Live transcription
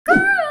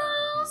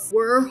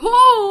we're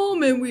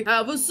home and we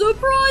have a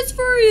surprise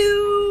for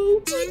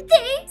you. Did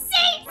they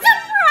say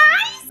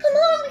surprise? Come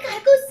on, we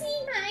gotta go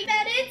see. I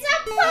bet it's a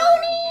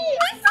pony.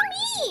 Wait for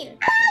me.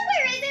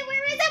 Where is it?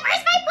 Where is it?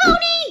 Where's my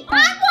pony?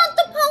 I want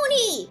the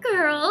pony.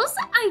 Girls,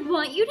 I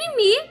want you to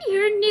meet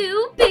your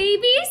new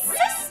baby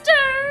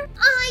sister.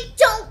 I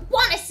don't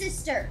want a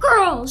sister.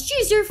 Girl,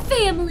 she's your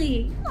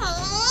family.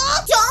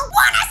 Oh, don't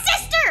want a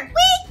sister.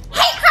 We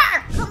hate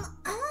her. Come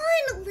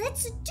on,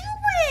 let's do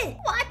it.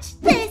 Watch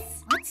this.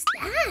 What's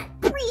that?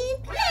 Green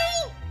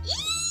paint.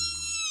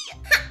 Eee!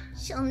 Ha,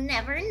 she'll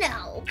never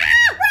know.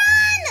 Ah,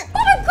 run!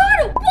 Oh my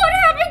god, what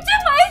happened to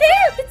my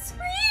hair? It's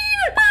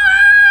green!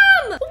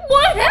 Mom!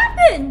 What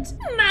happened?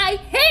 My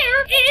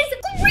hair is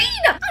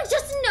green! I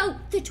just know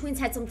the twins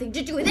had something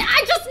to do with it.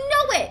 I just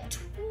know it.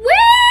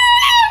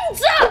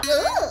 Twins!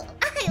 Ooh,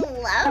 I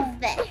love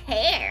the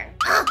hair.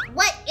 Oh,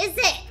 what is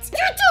it?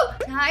 You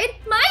two dyed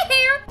my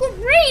hair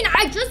green.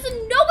 I just know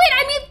it.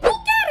 I mean, look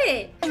at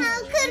it. How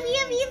could we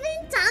have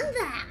even done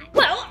that?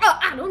 Well,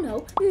 I don't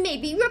know.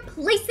 Maybe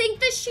replacing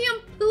the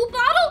shampoo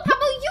bottle? How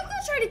about you go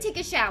try to take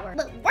a shower?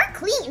 But we're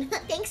clean.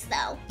 Thanks,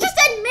 though. Just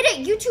admit it.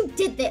 You two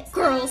did this.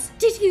 Girls,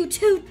 did you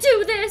two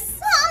do this?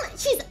 Mom,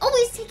 she's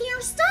always taking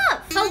our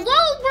stuff.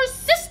 Hello, we're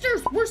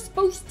sisters. We're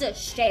supposed to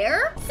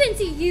share. Since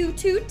you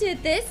two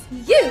did this,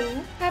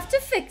 you have to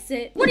fix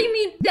it. What do you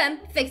mean, them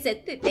fix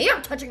it? They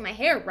aren't touching my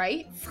hair,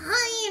 right?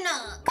 Fine.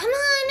 Come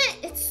on.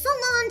 It's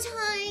salon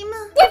time.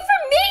 Wait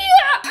for me!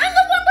 I'm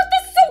the one with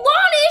the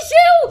salon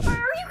issue!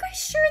 Are you guys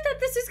sure that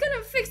this is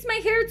gonna fix my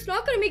hair? It's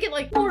not gonna make it,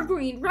 like, more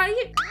green,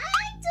 right?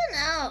 I don't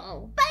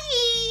know. Bye.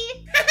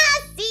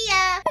 See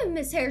ya.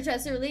 Miss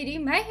Hairdresser Lady,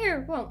 my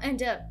hair won't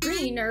end up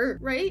greener,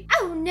 right?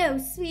 Oh no,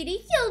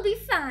 sweetie, you'll be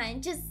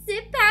fine. Just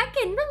sit back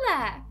and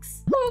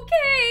relax.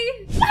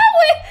 Okay.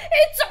 Oh,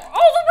 it's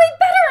all the way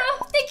better.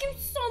 Oh, thank you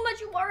so much.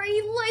 You are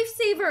a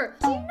lifesaver.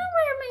 Do you know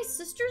where my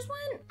sisters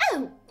went?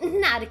 Oh,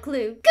 not a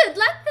clue. Good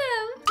luck,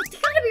 though. They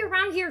gotta be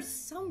around here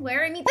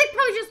somewhere. I mean, they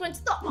probably just went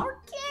to the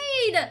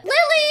arcade.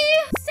 Lily!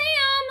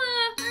 Sam!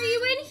 Are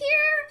you in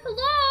here?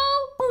 Hello?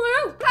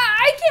 Hello?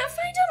 I can't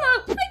find them.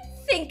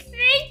 I think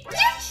they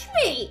ditched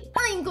me.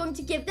 I'm going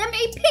to give them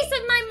a piece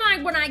of my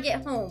mind when I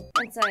get home.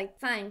 Once I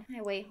find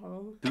my way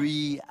home.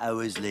 3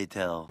 hours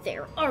later.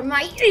 There are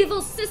my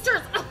evil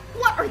sisters.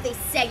 What are they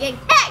saying?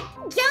 Hey!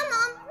 Yeah,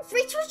 Mom.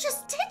 Rachel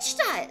just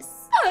ditched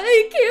us.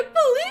 I can't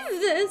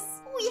believe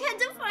this. We had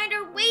to find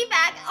our way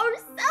back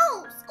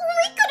ourselves.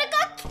 We could have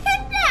got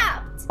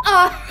kidnapped.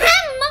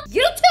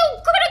 You two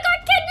could have got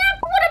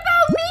kidnapped? What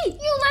about me?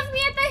 You left me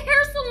at the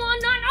hair salon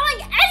not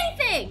knowing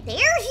anything.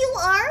 There you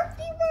are.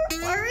 We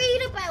were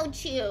worried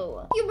about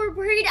you. You were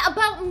worried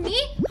about me?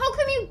 How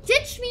come you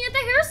ditched me at the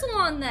hair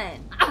salon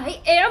then?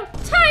 I am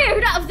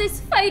tired of this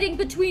fighting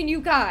between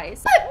you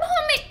guys. But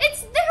Mommy,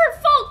 it's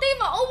their fault.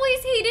 They've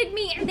always hated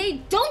me and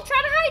they don't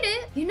try to hide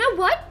it. You know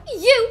what?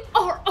 You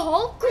are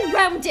all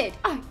grounded.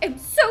 I am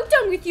so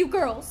done with you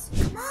girls.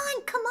 Come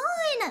on, come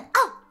on.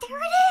 Oh, there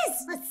it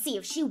is. Let's see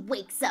if she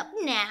wakes up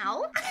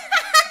now.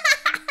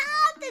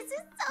 This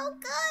is so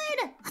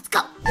good. Let's go.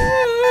 What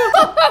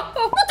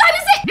time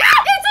is it?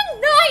 It's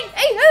 9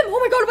 a.m. Oh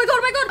my god, oh my god,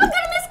 oh my god. I'm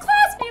gonna miss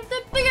class. I have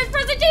the biggest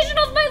presentation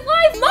of my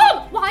life.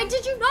 Mom, why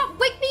did you not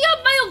wake me up?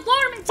 My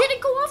alarm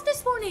didn't go off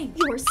this morning.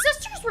 Your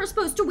sisters were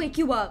supposed to wake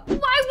you up.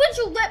 Why would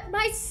you let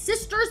my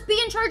sisters be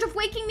in charge of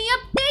waking me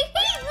up? They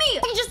hate me.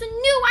 They just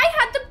knew I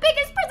had the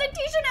biggest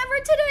presentation ever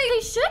today.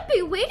 They should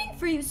be waiting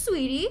for you,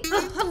 sweetie.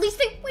 At least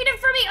they waited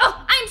for me.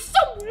 I'm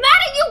so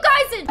mad at you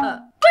guys. And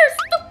where's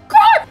the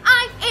car?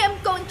 I am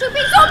going to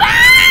be so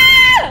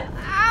mad.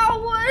 Ow,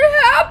 what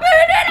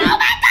happened? And oh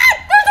my god,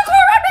 there's a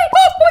car at me.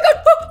 Oh my god,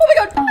 oh my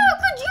god. How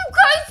could you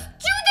guys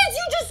do this?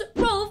 You just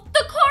drove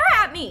the car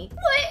at me.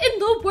 What in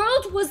the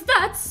world was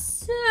that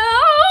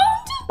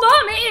sound?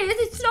 Mommy,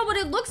 it's not what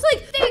it looks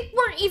like. They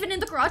weren't even in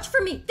the garage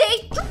for me.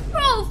 They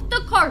drove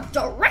the car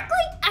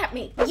directly at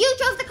me. You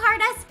drove the car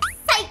at us,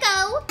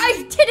 psycho.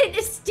 I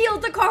didn't steal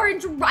the car and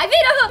drive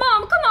it.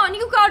 Mom, come on,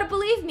 you gotta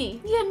believe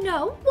me. You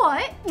know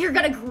what? You're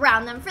gonna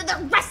ground them for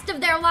the rest of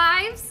their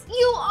lives.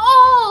 You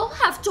all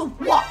have to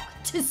walk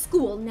to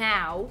school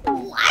now.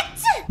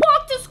 What?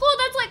 Walk to school?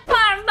 That's like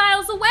 5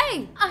 miles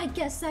away. I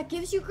guess that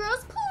gives you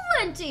girls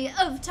plenty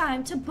of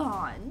time to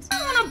bond.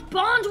 I wanna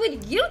bond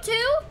with you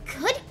two.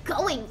 Good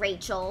going,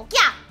 Rachel.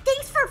 Yeah,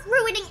 thanks for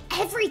ruining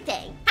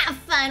everything. Have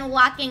fun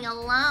walking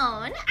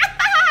alone.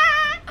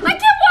 I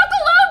can't walk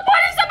alone.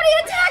 What if somebody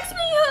attacks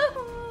me?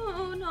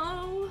 Oh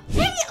no.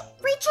 Hey,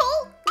 Rachel,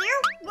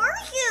 where were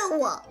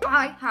you?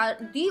 I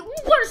had the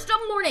worst of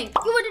morning.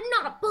 You would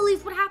not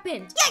believe what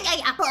happened.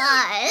 Yeah.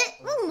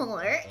 But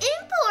more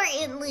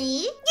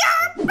importantly,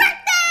 your birthday!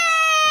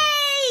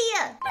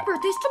 My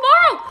birthday's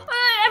tomorrow.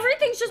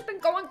 Everything's just been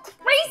going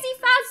crazy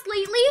fast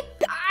lately.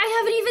 I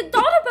haven't even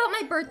thought about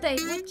my birthday.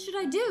 What should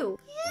I do?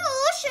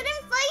 You should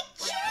invite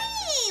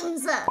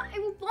James. I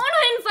want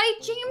to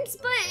invite James,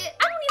 but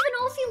I don't even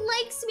know if he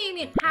likes me. I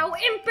mean, how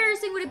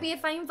embarrassing would it be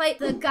if I invite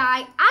the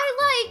guy I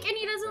like and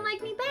he doesn't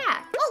like me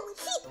back? Oh,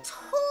 he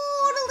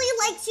totally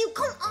likes you.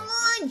 Come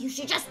on, you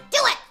should just do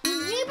it.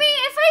 Maybe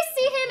if I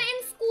see him in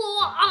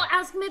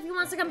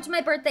wants to come to my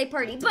birthday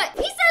party, but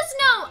he says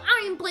no.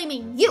 I am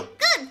blaming you.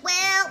 Good,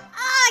 well,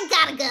 I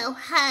gotta go.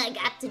 I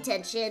got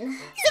detention.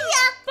 See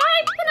ya.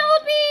 Bye,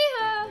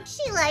 Penelope.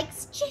 She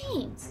likes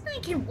James. I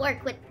can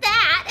work with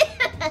that.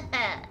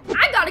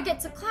 I gotta get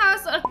to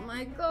class. Oh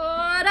my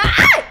god.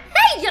 Ah!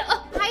 Hey,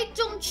 why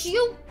don't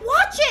you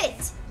watch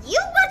it?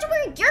 You watch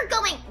where you're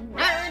going,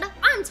 nerd.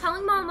 I'm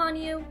telling Mom on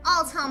you.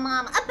 I'll tell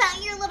Mom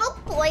about your little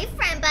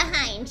boyfriend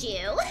behind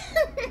you.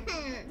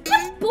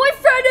 What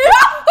boyfriend?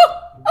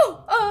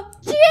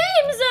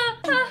 James,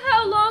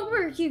 how long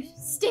were you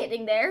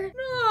standing there?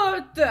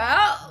 Not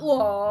that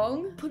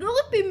long.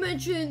 Penelope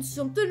mentioned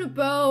something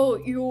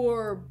about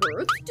your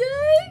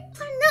birthday?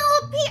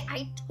 Penelope,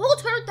 I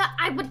told her that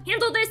I would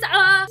handle this.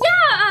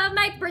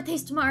 My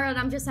birthday's tomorrow and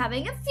I'm just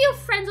having a few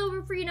friends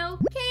over for,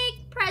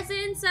 cake,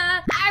 presents.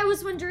 I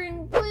was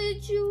wondering,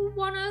 would you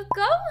wanna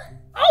go?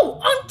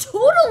 Oh, I'm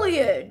totally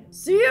in.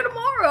 See you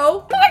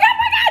tomorrow. Oh my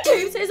god,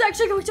 James is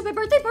actually going to my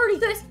birthday party.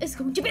 This is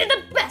going to be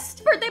the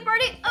best birthday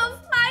party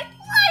of my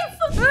life.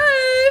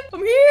 Hey, I'm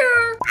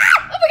here.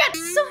 Oh my god,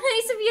 so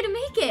nice of you to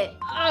make it.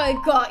 I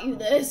got you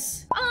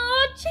this.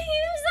 Oh,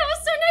 James, that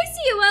was so nice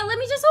of you. Let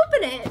me just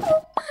open it.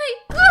 Oh my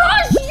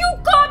gosh, you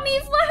got me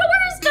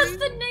flowers. That's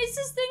the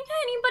nicest thing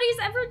anybody's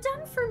ever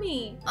done for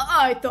me.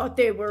 I thought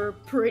they were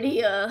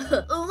pretty,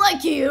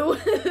 like you.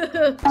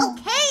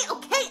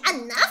 Okay,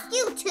 enough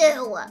you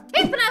two.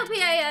 Hey,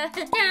 Penelope, I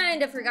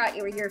kind of forgot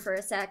you were here for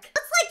a sec.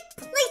 Let's,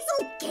 play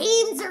some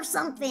games or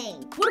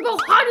something. What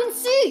about hide and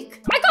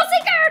seek? I go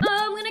seeker.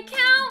 I'm gonna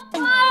count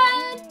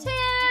 1, 2,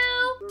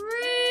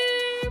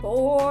 3,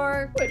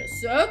 4. Wait a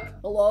sec.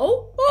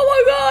 Hello? Oh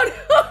my god!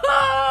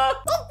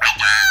 Oh,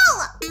 Rachel!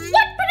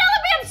 What,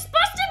 Penelope? I'm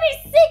supposed to be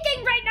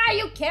seeking right now.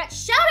 You can't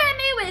shout at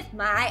me with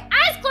my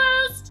eyes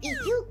closed.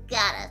 You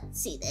gotta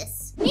see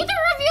this. Neither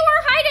of you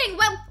are hiding.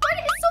 Well, what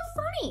is so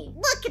funny?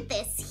 Look at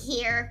this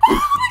here. Oh my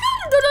god!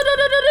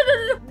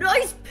 No.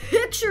 Nice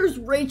pictures,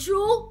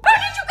 Rachel. How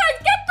did you guys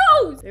get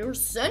those? They were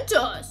sent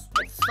to us.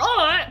 I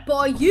saw it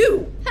by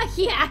you.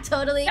 Yeah,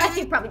 totally.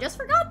 You probably just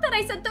forgot that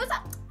I sent those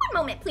up. One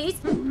moment, please.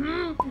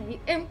 I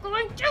am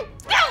going to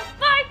kill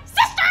my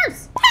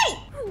sisters. Hey,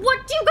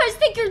 what do you guys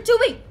think you're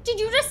doing? Did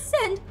you just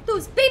send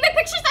those baby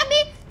pictures of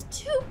me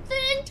to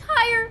the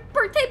entire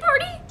birthday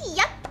party?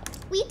 Yep,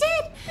 we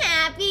did.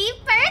 Happy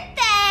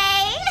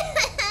birthday!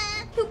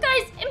 You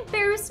guys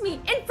embarrassed me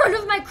in front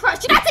of my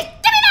crush. That's it.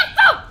 Give me that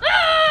phone.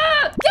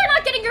 You're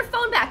not getting your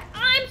phone back.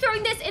 I'm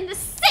throwing this in the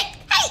sink.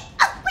 Hey,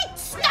 wait,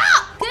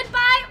 stop!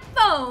 Goodbye,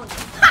 phone.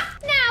 Ha!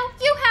 Now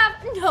you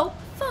have no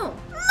phone.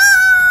 Mom!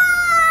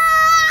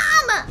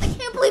 I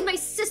can't believe my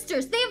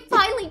sisters. They have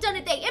finally done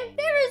it. They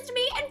embarrassed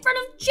me in front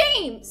of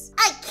James.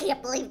 I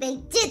can't believe they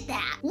did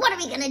that. What are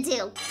we gonna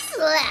do?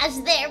 Slash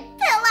their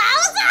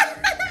pillows?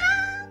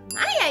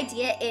 My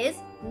idea is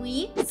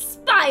we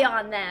spy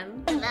on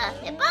them. The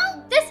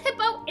hippo? This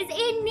hippo is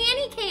a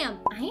nanny cam.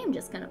 I am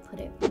just gonna put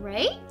it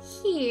right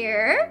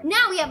here.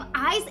 Now we have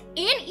eyes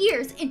and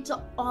ears into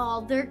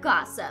all their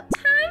gossip.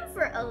 Time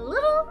for a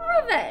little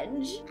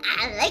revenge.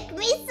 I like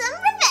me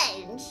some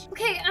revenge.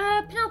 Okay,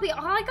 Penelope,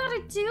 all I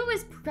gotta do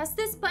is press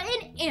this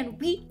button and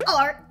we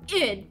are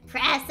in.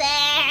 Press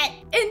it.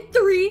 In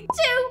 3, 2,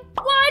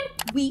 1,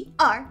 we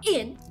are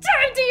in.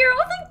 Time to hear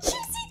all the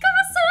juicy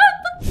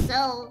gossip.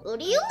 So, who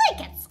do you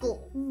like at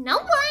school? No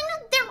one.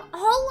 They're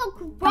all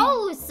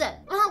gross.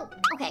 Oh,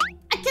 okay.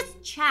 I guess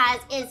Chaz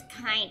is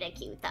kinda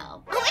cute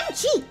though.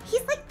 OMG,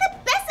 he's like the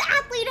best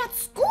athlete at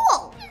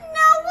school.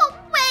 No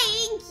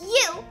way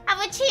you have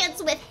a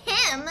chance with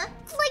him.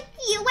 Like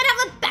you would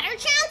have a better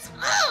chance?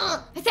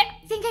 Ugh. I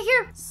think I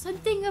hear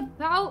something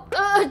about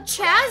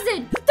Chaz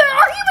and they're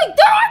arguing. Oh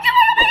my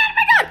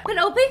god.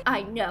 Penelope,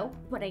 I know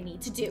what I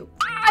need to do.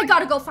 I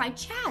gotta go find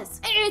Chaz.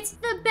 It's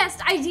the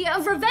best idea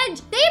of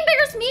revenge. They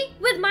embarrassed me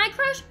with my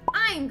crush.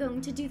 I'm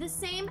going to do the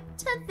same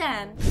to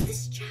them.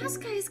 This Chaz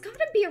guy has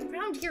gotta be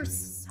around here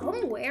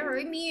somewhere.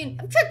 I mean,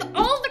 I've checked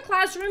all of the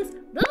classrooms,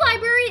 the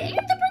library, and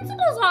the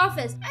principal's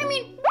office. I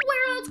mean,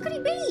 where else could he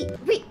be?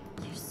 Wait,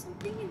 there's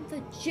something in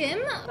the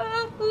gym?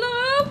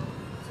 Hello?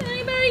 Is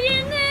anybody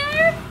in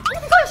there? Oh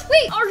my gosh,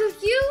 wait, are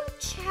you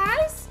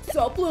Chaz? What's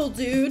up, little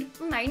dude?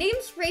 My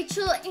name's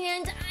Rachel,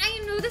 and I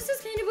know this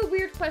is kind of a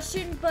weird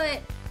question,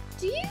 but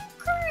do you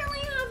currently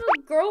have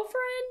a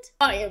girlfriend?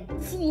 I am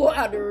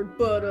flattered,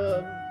 but,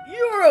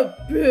 you're a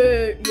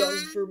bit young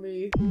for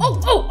me.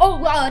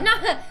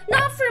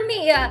 Not for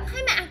me.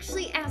 I'm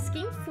actually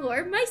asking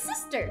for my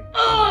sister.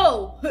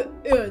 Oh,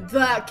 in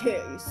that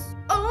case,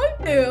 I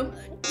am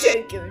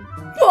taken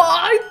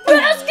by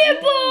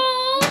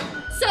basketball!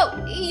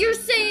 So, you're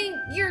saying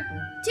you're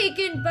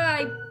taken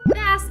by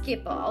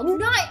basketball,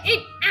 not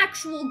an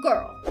actual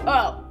girl?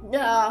 Oh,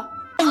 nah.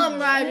 I'm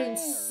riding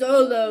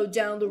solo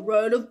down the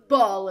road of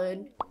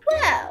ballin'.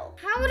 Well,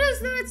 how does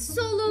that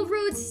solo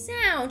road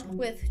sound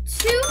with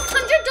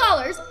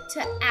 $200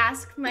 to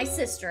ask my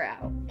sister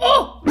out?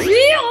 Oh,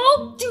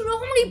 deal? Do you know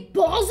how many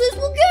balls this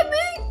will get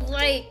me?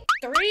 Like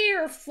 3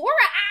 or 4?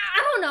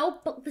 I don't know.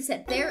 But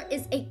listen, there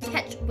is a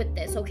catch with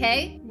this,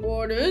 okay?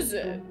 What is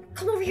it?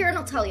 Come over here and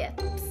I'll tell you.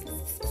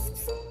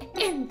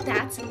 and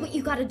that's what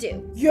you gotta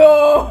do.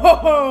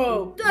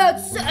 Yo! That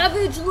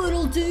savage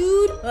little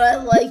dude. I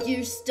like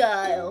your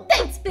style.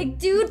 Thanks, big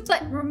dude,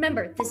 but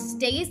remember, this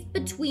stays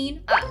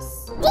between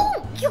us.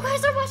 Oh, you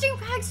guys are watching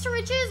Rags to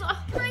Riches.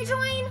 Can I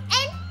join?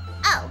 And,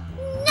 oh,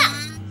 no.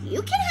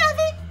 You can have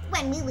it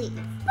when we leave.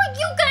 But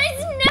you guys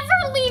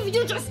never leave.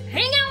 You just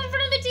hang out in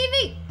front of the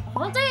TV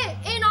all day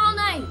and all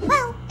night.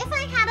 Well, if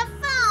I had a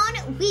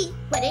phone, we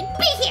wouldn't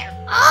be here.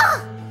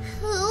 Oh,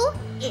 who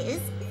is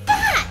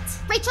that?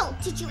 Rachel,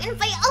 did you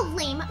invite a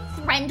lame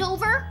friend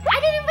over? I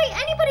didn't invite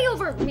anybody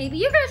over. Maybe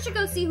you guys should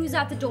go see who's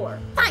at the door.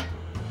 Fine,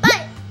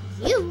 but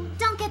you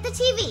don't get the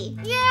TV.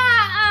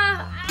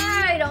 Yeah,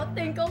 I don't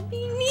think I'll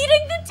be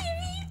needing the TV.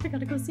 I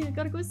gotta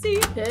go see.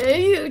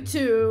 Hey, you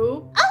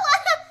two. Oh,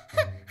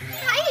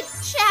 hi,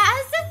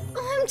 Chaz.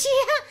 OMG.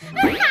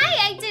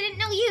 Hi, I didn't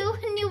know you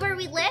knew where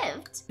we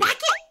lived. Back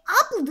it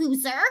up,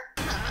 loser.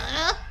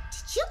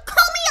 Did you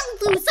call me a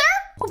loser?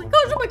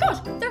 Oh my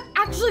gosh, they're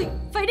actually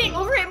fighting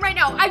over him right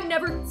now. I've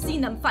never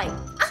seen them fight.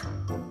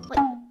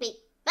 Wait,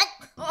 what?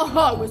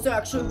 I was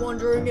actually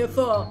wondering if,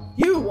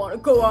 you want to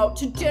go out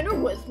to dinner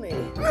with me.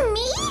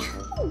 Me?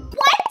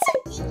 What?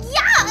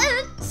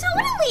 Yeah,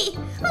 totally.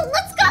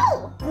 Let's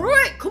go.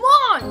 Great, come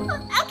on.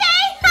 Okay.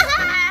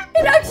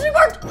 It actually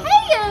worked.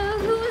 Hey,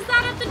 who was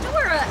that at the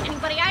door?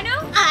 Anybody I know?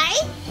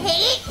 I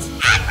hate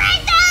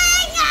everything.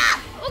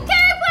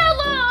 Okay, well,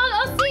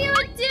 I'll see you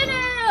at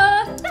dinner.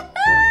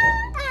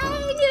 I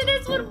knew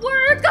this would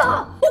work.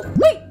 Oh,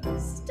 wait,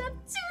 step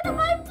 2 to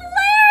my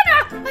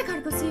plan. I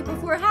gotta go see it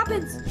before it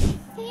happens. I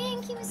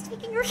think he was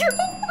taking her here.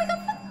 Oh my god,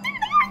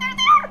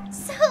 there.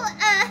 So,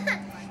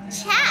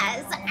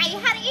 Chaz, I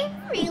had a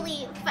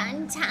really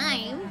fun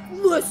time.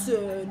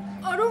 Listen,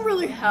 I don't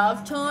really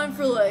have time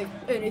for, like,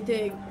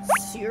 anything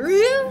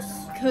serious.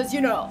 Cause,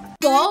 you know,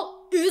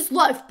 ball is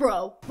life,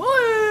 bro.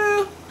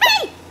 Bye.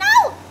 Hey,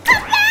 no,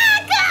 come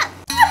back!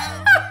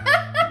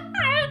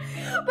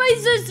 My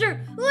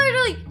sister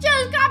literally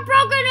just got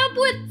broken up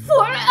with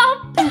for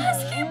a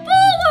basketball.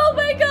 Oh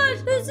my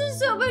gosh, this is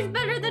so much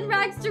better than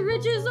Rags to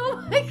Riches.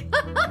 Oh my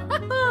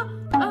god.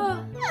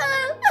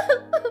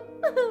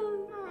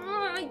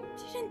 I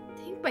didn't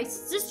think my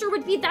sister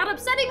would be that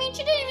upset. I mean,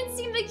 she didn't even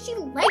seem like she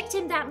liked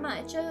him that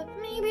much.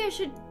 Maybe I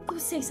should go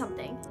say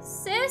something.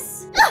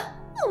 Sis?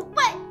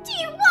 What do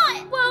you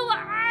want? Well,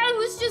 I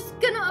was just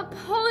gonna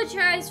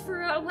apologize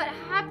for what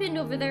happened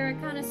over there. I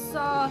kind of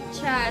saw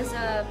Chaz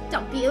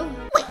dump you.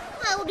 Wait,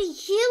 how do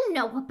you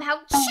know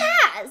about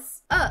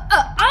Chaz?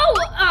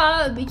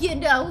 You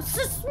know, it's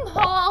a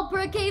small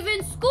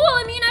Brookhaven school.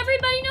 I mean,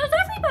 everybody knows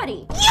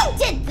everybody. You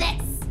did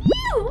this!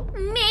 You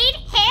made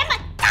him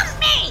dump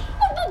me!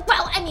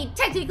 Well, I mean,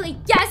 technically,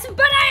 yes,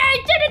 but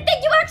I didn't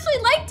think you actually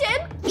liked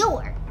him.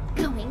 You're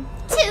going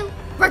to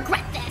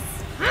regret this.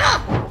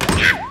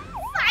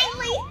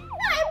 Finally,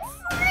 I'm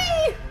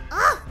free!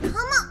 Oh, come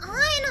on,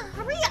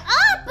 hurry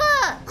up!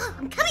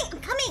 I'm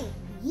coming.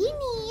 We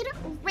need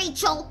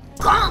Rachel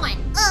gone.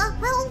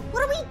 Well,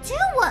 what do we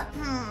do?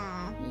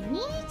 We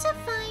need to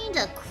find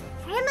a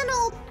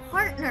criminal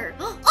partner.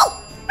 Oh,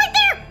 right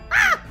there!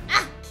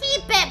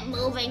 Keep it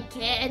moving,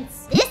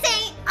 kids. This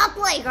ain't a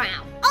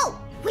playground. Oh,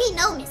 we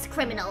know, Miss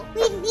Criminal.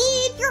 We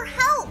need your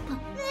help.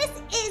 This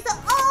is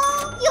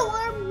all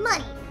your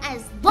money,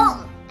 as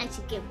long as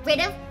you get rid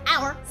of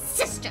our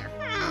sister.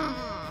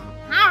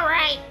 All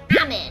right,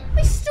 I'm in.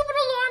 My stupid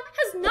alarm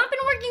has not been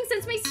working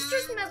since my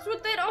sister's messed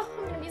with it. Oh,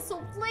 I'm gonna be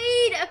so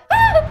late.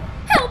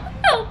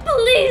 Help,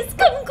 please,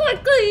 come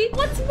quickly.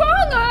 What's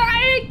wrong?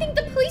 I think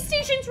the police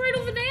station's right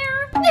over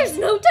there. There's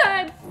no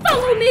time.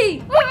 Follow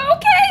me.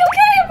 Okay,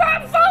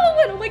 I'm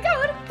following. Oh my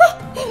god.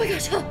 Oh my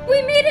gosh,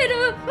 we made it.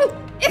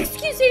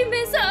 Excuse me,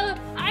 miss.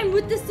 I'm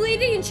with this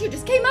lady and she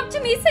just came up to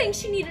me saying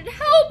she needed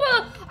help.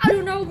 I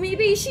don't know,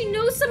 maybe she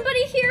knows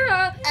somebody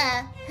here.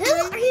 Who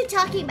are you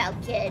talking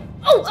about, kid?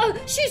 Oh,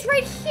 she's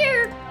right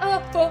here. Wait!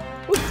 Oh my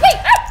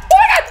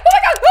god!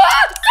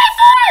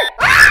 Sister!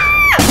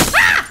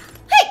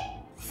 Hey,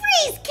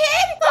 freeze,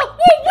 kid!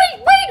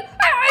 Wait!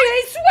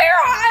 I swear,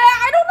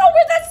 I don't know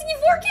where that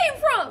C4 came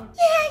from.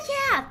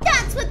 Yeah,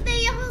 that's what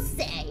they all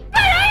say.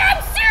 But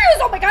I'm serious.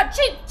 Oh my god,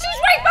 she's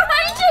right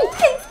behind you.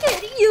 Thanks,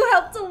 kid. You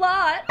helped a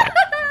lot.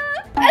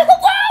 Hello,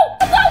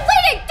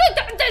 lady.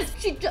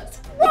 She just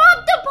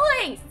robbed the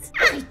place.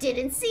 I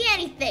didn't see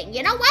anything.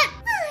 You know what?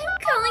 I'm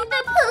calling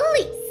the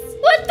police.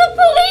 What, the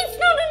police?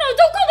 No,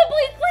 don't call the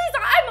police, please.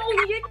 I'm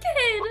only a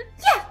kid.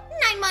 Yeah,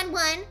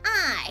 911.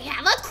 I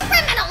have a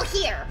criminal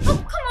here. Oh,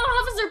 come on,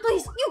 officer,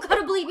 please. You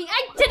gotta believe me.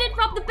 I didn't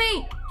rob the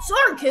bank.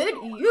 Sorry, kid.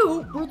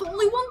 You were the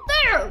only one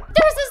there.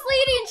 There was this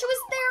lady and she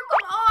was there.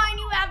 Come on,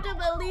 you have to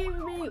believe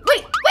me.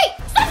 Wait!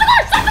 Stop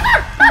the car!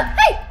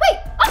 Hey, wait!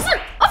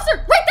 Officer,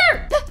 right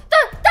there!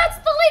 That's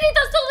the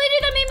lady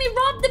that made me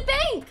rob the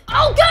bank.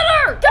 I'll get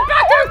her! Get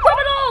back here,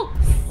 criminal!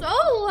 So,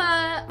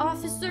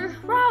 Officer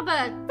Rob,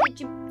 did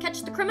you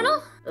catch the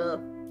criminal?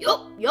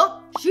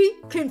 Yup. She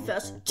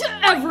confessed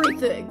to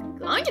everything.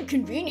 Kinda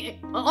convenient,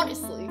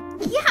 honestly.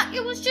 Yeah,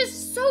 it was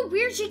just so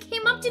weird. She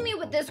came up to me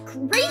with this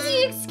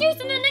crazy excuse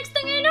and the next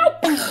thing I know,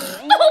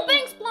 the whole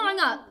bank's blowing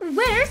up.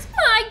 Where's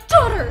my door?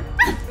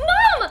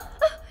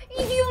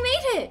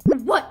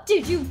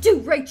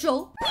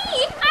 Rachel? Me? I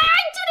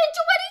didn't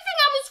do anything.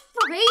 I was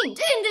framed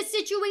in this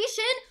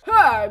situation.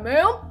 Hey,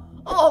 ma'am.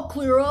 I'll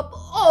clear up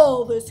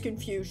all this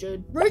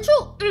confusion.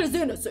 Rachel is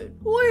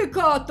innocent. We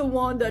caught the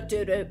one that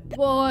did it,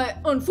 but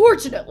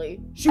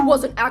unfortunately, she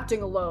wasn't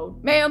acting alone.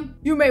 Ma'am,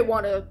 you may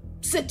want to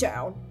sit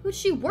down. Who'd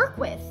she work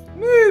with?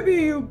 Maybe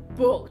you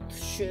both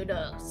should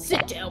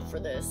sit down for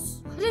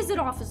this. What is it,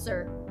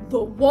 officer?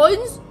 The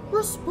ones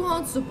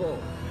responsible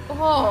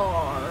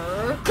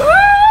are... Girls!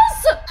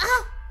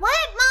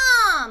 What,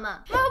 Mom?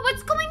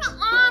 What's going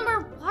on?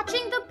 We're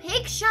watching the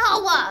pig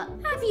show.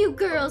 Have you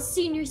girls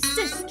seen your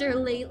sister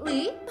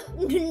lately?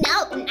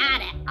 No,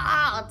 not at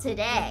all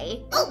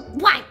today. Oh,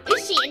 why?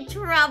 Is she in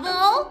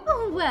trouble?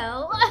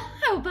 Well,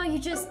 how about you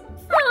just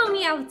follow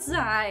me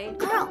outside?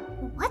 Girl,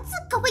 what's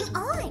going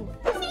on?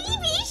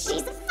 Phoebe,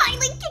 she's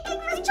finally kicking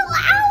Rachel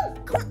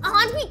out. Come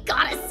on, we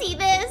gotta see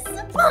this.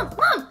 Mom,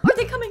 are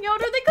they coming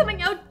out? Are they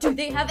coming out? Do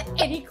they have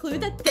any clue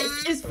that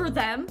this is for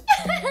them?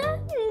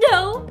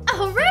 No.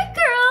 All right,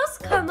 girls,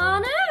 come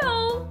on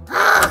out.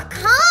 Oh,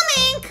 coming.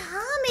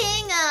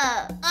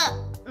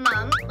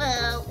 Mom,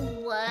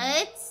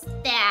 what's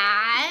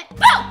that?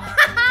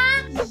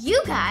 Oh,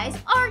 you guys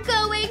are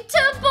going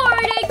to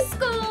boarding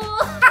school.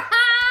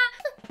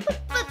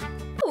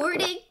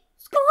 Boarding?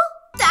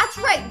 That's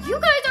right. You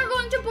guys are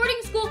going to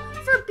boarding school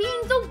for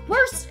being the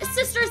worst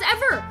sisters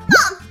ever.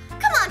 Mom,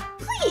 come on,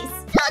 please.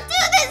 Don't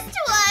do this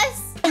to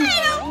us. I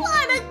don't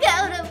want to go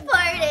to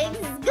boarding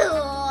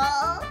school.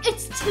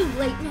 It's too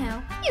late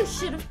now. You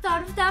should have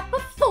thought of that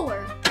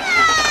before.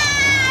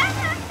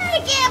 I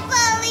can't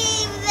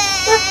believe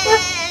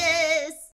this.